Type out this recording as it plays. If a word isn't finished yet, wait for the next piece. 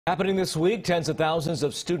Happening this week, tens of thousands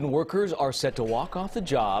of student workers are set to walk off the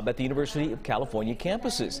job at the University of California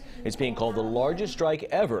campuses. It's being called the largest strike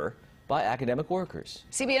ever by academic workers.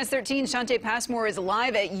 CBS 13's Shante Passmore is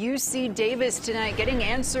live at UC Davis tonight, getting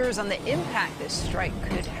answers on the impact this strike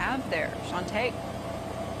could have there. Shante.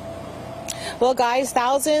 Well, guys,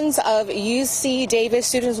 thousands of UC Davis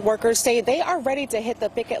students workers say they are ready to hit the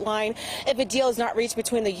picket line if a deal is not reached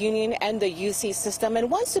between the union and the UC system.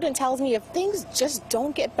 And one student tells me if things just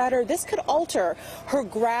don't get better, this could alter her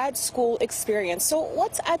grad school experience. So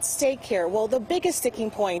what's at stake here? Well, the biggest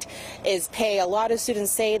sticking point is pay. A lot of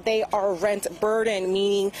students say they are rent burdened,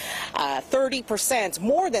 meaning 30%,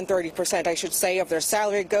 more than 30%, I should say, of their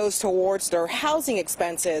salary goes towards their housing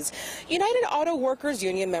expenses. United Auto Workers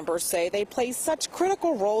Union members say they play such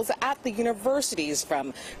critical roles at the universities,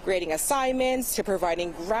 from grading assignments to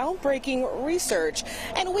providing groundbreaking research.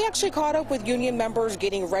 And we actually caught up with union members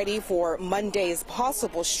getting ready for Monday's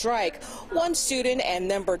possible strike. One student and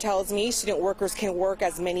member tells me student workers can work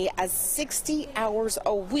as many as 60 hours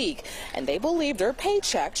a week, and they believe their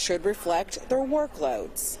paycheck should reflect their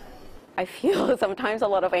workloads. I feel sometimes a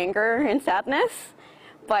lot of anger and sadness,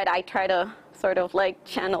 but I try to sort of like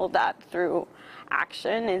channel that through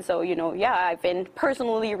action. And so, yeah, I've been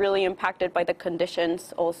personally really impacted by the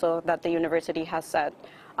conditions also that the university has set.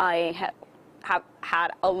 I have had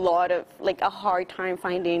a lot of, a hard time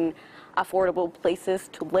finding affordable places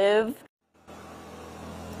to live.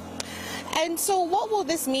 And so what will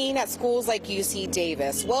this mean at schools like UC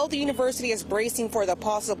Davis? Well, the university is bracing for the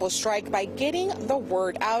possible strike by getting the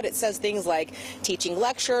word out. It says things like teaching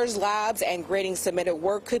lectures, labs, and grading submitted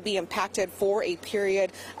work could be impacted for a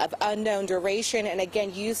period of unknown duration. And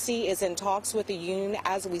again, UC is in talks with the union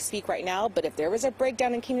as we speak right now. But if there is a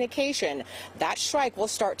breakdown in communication, that strike will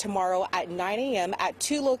start tomorrow at 9 a.m. at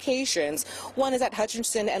two locations. One is at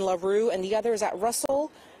Hutchinson and LaRue, and the other is at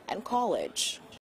Russell and College.